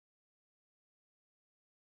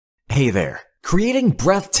Hey there! Creating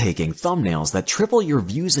breathtaking thumbnails that triple your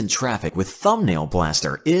views and traffic with Thumbnail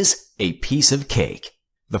Blaster is a piece of cake.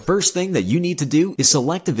 The first thing that you need to do is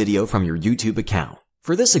select a video from your YouTube account.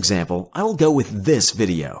 For this example, I will go with this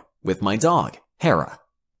video, with my dog, Hera.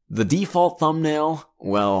 The default thumbnail,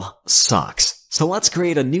 well, sucks. So let's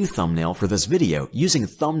create a new thumbnail for this video using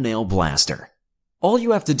Thumbnail Blaster. All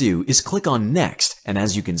you have to do is click on Next, and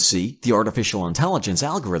as you can see, the artificial intelligence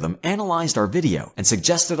algorithm analyzed our video and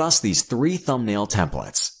suggested us these 3 thumbnail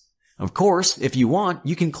templates. Of course, if you want,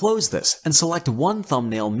 you can close this and select one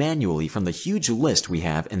thumbnail manually from the huge list we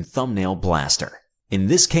have in Thumbnail Blaster. In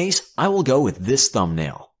this case, I will go with this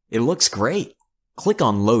thumbnail. It looks great. Click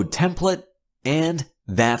on Load Template, and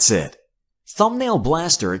that's it. Thumbnail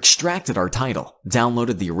Blaster extracted our title,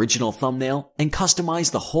 downloaded the original thumbnail, and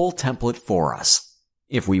customized the whole template for us.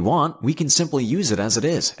 If we want, we can simply use it as it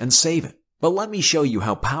is and save it. But let me show you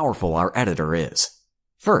how powerful our editor is.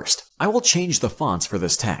 First, I will change the fonts for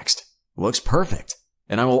this text. Looks perfect.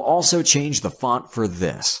 And I will also change the font for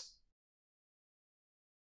this.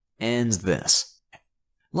 And this.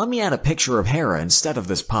 Let me add a picture of Hera instead of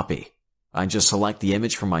this puppy. I just select the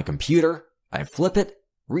image from my computer, I flip it,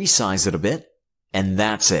 resize it a bit, and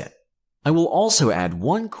that's it. I will also add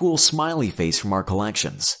one cool smiley face from our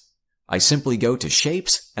collections. I simply go to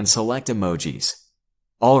Shapes and select Emojis.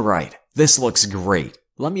 Alright, this looks great.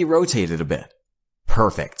 Let me rotate it a bit.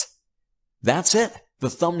 Perfect. That's it. The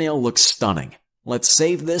thumbnail looks stunning. Let's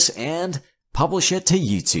save this and publish it to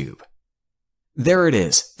YouTube. There it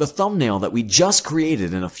is. The thumbnail that we just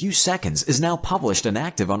created in a few seconds is now published and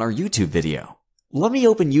active on our YouTube video. Let me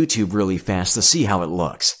open YouTube really fast to see how it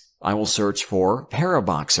looks. I will search for Hera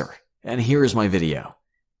Boxer, and here is my video.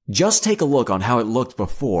 Just take a look on how it looked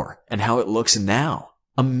before and how it looks now.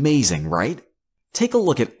 Amazing, right? Take a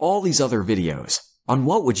look at all these other videos. On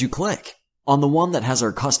what would you click? On the one that has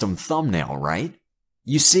our custom thumbnail, right?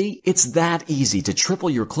 You see, it's that easy to triple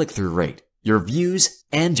your click-through rate, your views,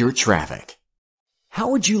 and your traffic. How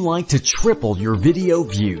would you like to triple your video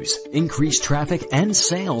views, increase traffic, and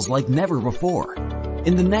sales like never before?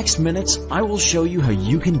 In the next minutes, I will show you how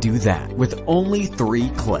you can do that with only 3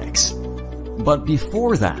 clicks. But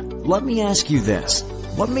before that, let me ask you this.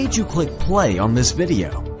 What made you click play on this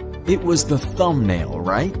video? It was the thumbnail,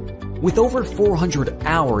 right? With over 400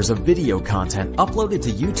 hours of video content uploaded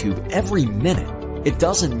to YouTube every minute, it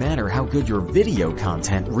doesn't matter how good your video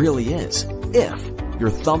content really is, if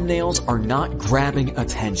your thumbnails are not grabbing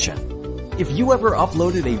attention. If you ever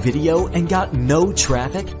uploaded a video and got no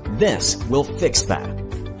traffic, this will fix that.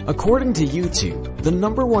 According to YouTube, the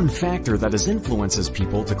 #1 factor that influences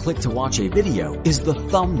people to click to watch a video is the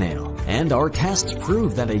thumbnail, and our tests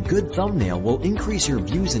prove that a good thumbnail will increase your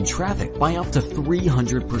views and traffic by up to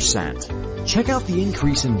 300%. Check out the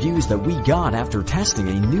increase in views that we got after testing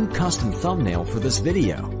a new custom thumbnail for this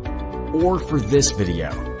video, or for this video,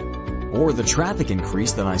 or the traffic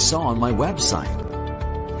increase that I saw on my website.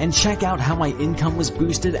 And check out how my income was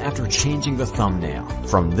boosted after changing the thumbnail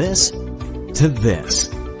from this to this.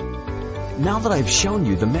 Now that I've shown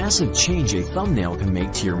you the massive change a thumbnail can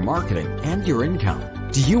make to your marketing and your income,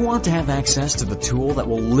 do you want to have access to the tool that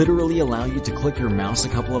will literally allow you to click your mouse a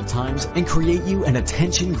couple of times and create you an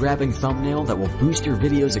attention-grabbing thumbnail that will boost your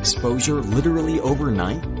video's exposure literally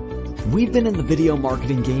overnight? We've been in the video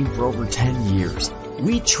marketing game for over 10 years.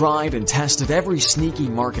 We tried and tested every sneaky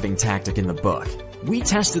marketing tactic in the book. We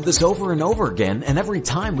tested this over and over again, and every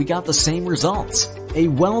time we got the same results. A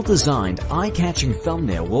well-designed, eye-catching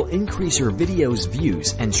thumbnail will increase your video's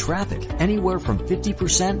views and traffic anywhere from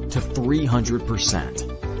 50% to 300%.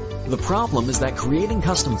 The problem is that creating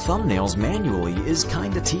custom thumbnails manually is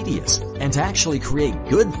kinda tedious, and to actually create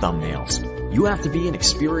good thumbnails, you have to be an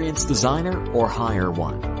experienced designer or hire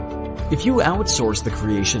one. If you outsource the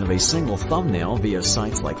creation of a single thumbnail via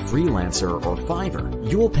sites like Freelancer or Fiverr,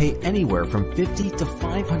 you will pay anywhere from $50 to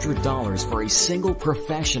 $500 for a single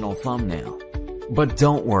professional thumbnail. But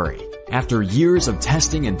don't worry. After years of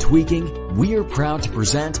testing and tweaking, we are proud to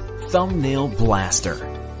present Thumbnail Blaster,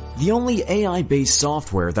 the only AI-based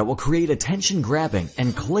software that will create attention-grabbing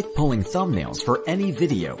and click-pulling thumbnails for any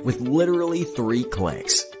video with literally 3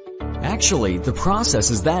 clicks. Actually, the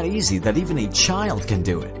process is that easy that even a child can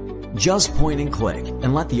do it. Just point and click,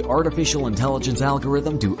 and let the artificial intelligence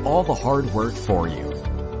algorithm do all the hard work for you.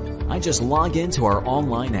 I just log into our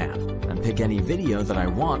online app and pick any video that I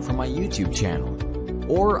want from my YouTube channel.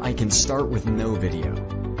 Or I can start with no video.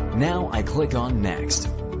 Now I click on Next.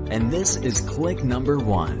 And this is click number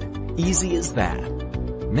 1. Easy as that.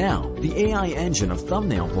 Now, the AI engine of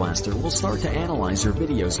Thumbnail Blaster will start to analyze your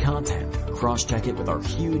video's content, cross-check it with our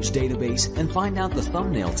huge database, and find out the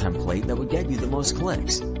thumbnail template that would get you the most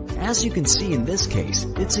clicks. As you can see in this case,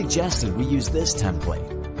 it suggested we use this template.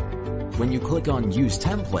 When you click on Use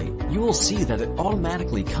Template, you will see that it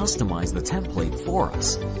automatically customized the template for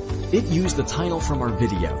us. It used the title from our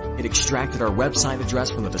video, it extracted our website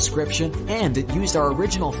address from the description, and it used our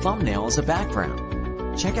original thumbnail as a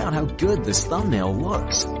background. Check out how good this thumbnail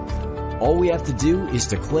looks. All we have to do is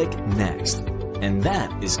to click Next, and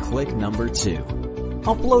that is click number 2.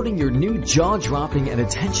 Uploading your new jaw-dropping and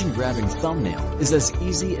attention-grabbing thumbnail is as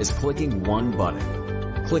easy as clicking one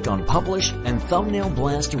button. Click on Publish, and Thumbnail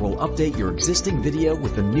Blaster will update your existing video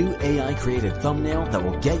with a new AI-created thumbnail that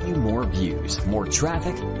will get you more views, more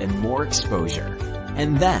traffic, and more exposure.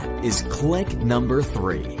 And that is click number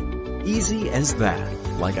 3. Easy as that.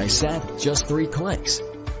 Like I said, just 3 clicks.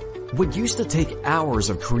 What used to take hours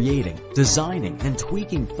of creating, designing, and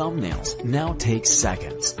tweaking thumbnails now takes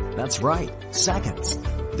seconds. That's right, seconds.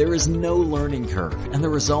 There is no learning curve, and the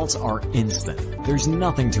results are instant. There's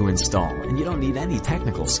nothing to install, and you don't need any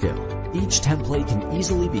technical skill. Each template can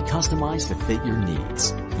easily be customized to fit your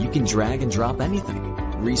needs. You can drag and drop anything,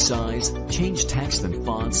 resize, change text and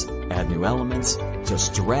fonts, add new elements,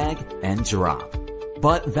 just drag and drop.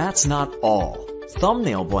 But that's not all.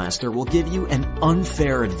 Thumbnail Blaster will give you an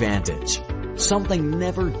unfair advantage, something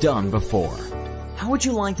never done before. How would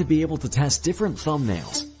you like to be able to test different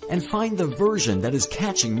thumbnails and find the version that is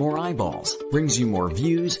catching more eyeballs, brings you more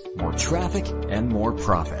views, more traffic, and more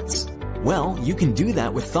profits? Well, you can do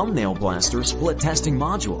that with Thumbnail Blaster's split testing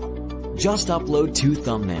module. Just upload 2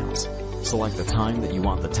 thumbnails. Select the time that you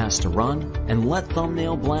want the test to run, and let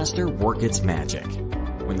Thumbnail Blaster work its magic.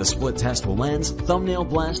 When the split test will end, Thumbnail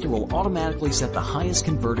Blaster will automatically set the highest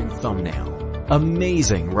converting thumbnail.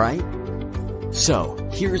 Amazing, right? So,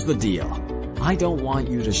 here's the deal. I don't want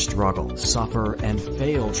you to struggle, suffer, and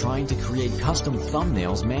fail trying to create custom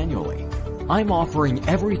thumbnails manually. I'm offering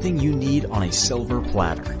everything you need on a silver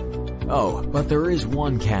platter. Oh, but there is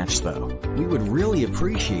one catch though. We would really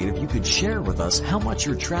appreciate if you could share with us how much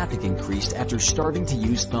your traffic increased after starting to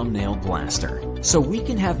use Thumbnail Blaster, so we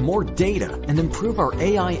can have more data and improve our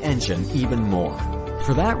AI engine even more.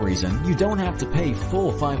 For that reason, you don't have to pay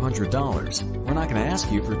full $500. We're not going to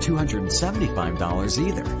ask you for $275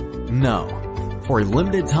 either. No. For a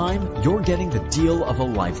limited time, you're getting the deal of a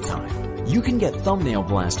lifetime. You can get Thumbnail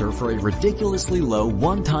Blaster for a ridiculously low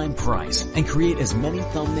one-time price and create as many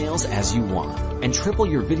thumbnails as you want, and triple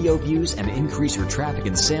your video views and increase your traffic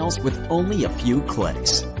and sales with only a few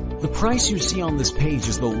clicks. The price you see on this page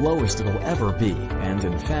is the lowest it'll ever be, and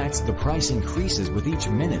in fact, the price increases with each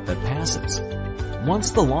minute that passes.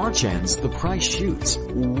 Once the launch ends, the price shoots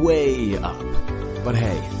way up. But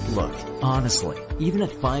hey, look, honestly, even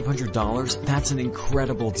at $500, that's an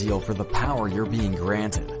incredible deal for the power you're being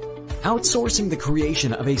granted. Outsourcing the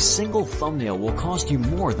creation of a single thumbnail will cost you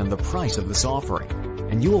more than the price of this offering,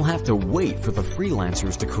 and you will have to wait for the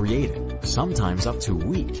freelancers to create it, sometimes up to a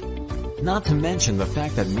week. Not to mention the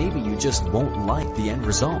fact that maybe you just won't like the end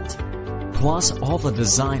result. Plus, all the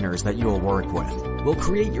designers that you'll work with will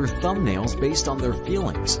create your thumbnails based on their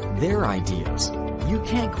feelings, their ideas. You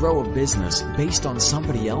can't grow a business based on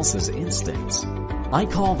somebody else's instincts. I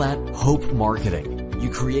call that hope marketing. You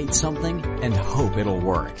create something and hope it'll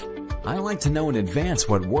work. I like to know in advance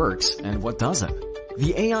what works and what doesn't.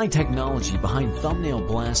 The AI technology behind Thumbnail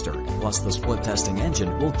Blaster plus the split testing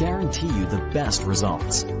engine will guarantee you the best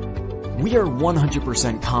results. We are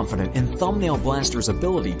 100% confident in Thumbnail Blaster's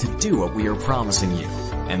ability to do what we are promising you.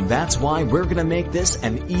 And that's why we're going to make this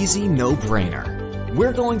an easy no-brainer.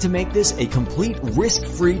 We're going to make this a complete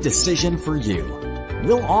risk-free decision for you.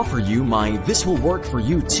 We'll offer you my "this will work for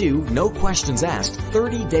you too, no questions asked"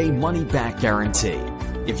 30-day money-back guarantee.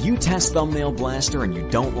 If you test Thumbnail Blaster and you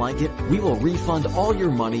don't like it, we will refund all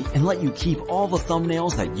your money and let you keep all the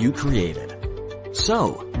thumbnails that you created.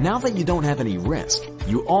 So, now that you don't have any risk,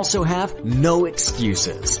 you also have no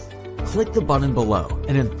excuses. Click the button below,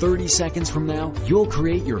 and in 30 seconds from now, you'll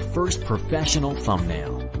create your first professional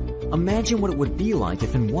thumbnail. Imagine what it would be like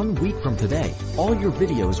if in 1 week from today, all your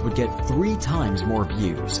videos would get 3 times more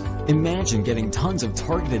views. Imagine getting tons of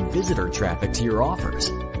targeted visitor traffic to your offers.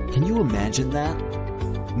 Can you imagine that?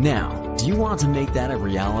 Now, do you want to make that a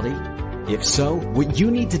reality? If so, what you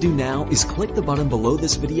need to do now is click the button below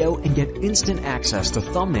this video and get instant access to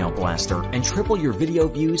Thumbnail Blaster and triple your video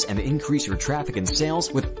views and increase your traffic and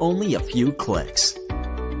sales with only a few clicks.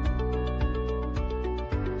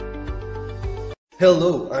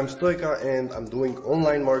 Hello, I'm Stoika and I'm doing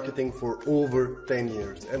online marketing for over 10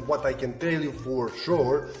 years. And what I can tell you for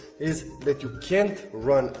sure is that you can't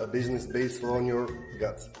run a business based on your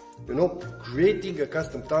guts. You know, creating a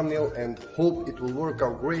custom thumbnail and hope it will work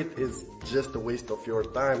out great is just a waste of your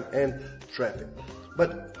time and traffic.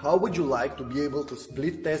 But how would you like to be able to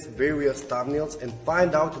split test various thumbnails and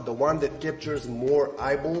find out the one that captures more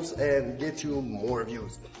eyeballs and gets you more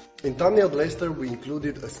views? In Thumbnail Blaster, we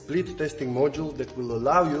included a split testing module that will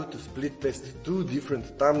allow you to split test 2 different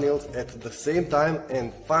thumbnails at the same time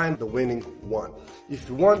and find the winning one. If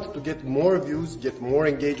you want to get more views, get more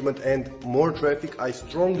engagement and more traffic, I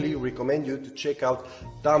strongly recommend you to check out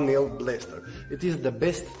Thumbnail Blaster. It is the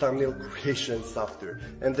best thumbnail creation software,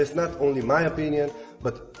 and that's not only my opinion,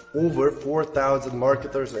 but over 4,000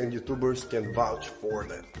 marketers and YouTubers can vouch for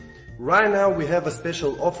that. Right now we have a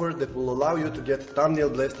special offer that will allow you to get Thumbnail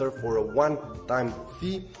Blaster for a one-time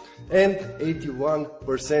fee and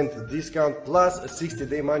 81% discount plus a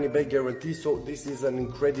 60-day money-back guarantee, so this is an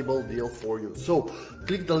incredible deal for you. So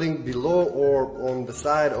click the link below or on the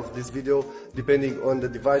side of this video depending on the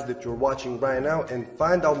device that you're watching right now, and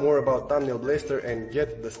find out more about Thumbnail Blaster and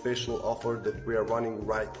get the special offer that we are running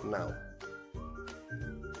right now.